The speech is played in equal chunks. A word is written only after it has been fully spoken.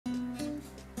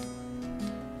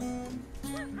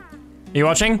you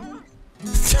watching?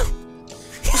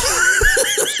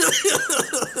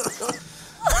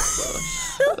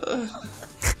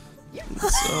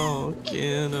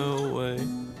 Talking away.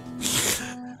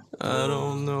 I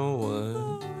don't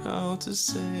know how to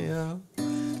say. I'll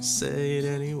say it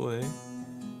anyway.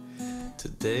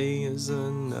 Today is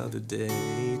another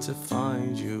day to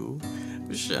find you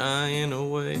shying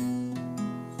away.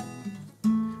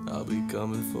 I'll be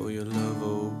coming for your love,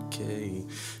 okay?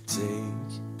 Take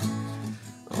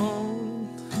on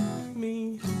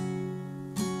me.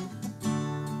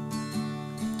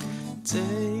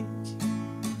 Take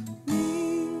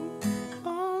me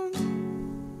on.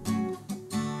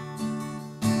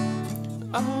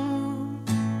 I'll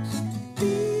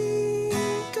be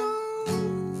gone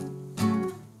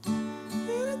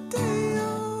in a day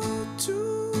or two.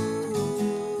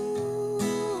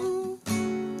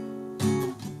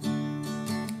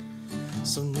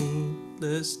 So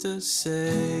needless to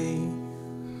say,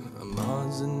 I'm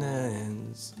odds and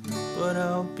ends, but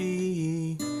I'll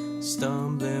be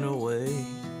stumbling away.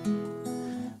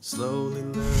 Slowly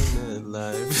learn that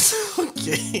life is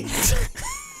okay.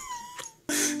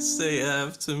 Say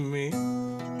after me.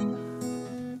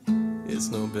 It's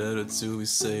no better to be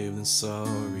safe than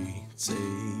sorry. Take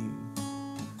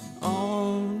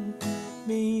on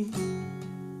me.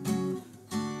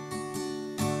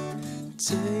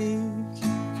 Take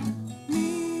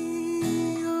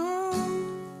me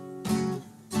on.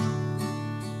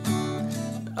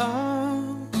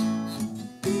 I'll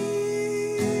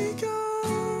be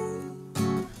gone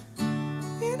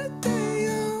in a day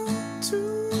or two.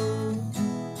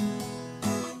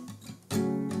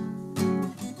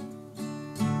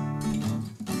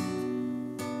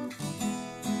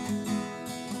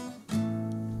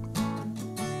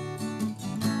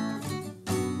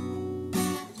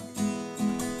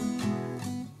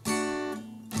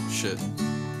 Shit.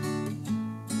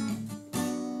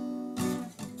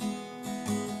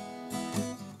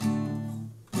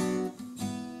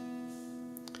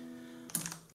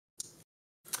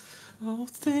 All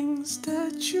things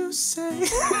that you say.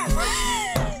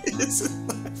 It's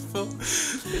my fault.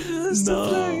 Just to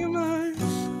play my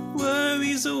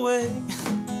worries away.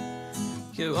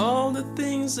 Yeah, all the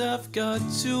things I've got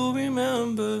to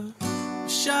remember,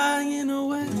 shying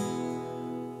away.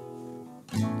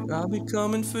 I'll be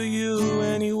coming for you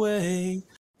anyway.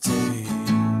 Take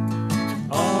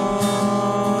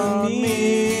on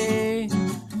me.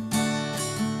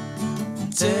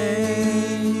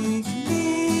 Take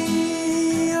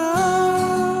me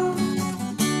on.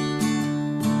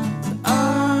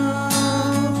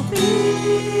 I'll be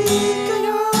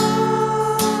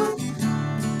gone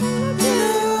in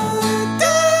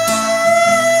a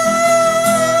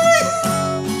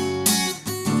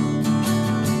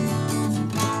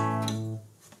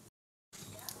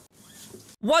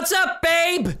What's up,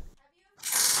 babe?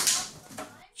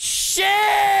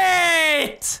 Shit!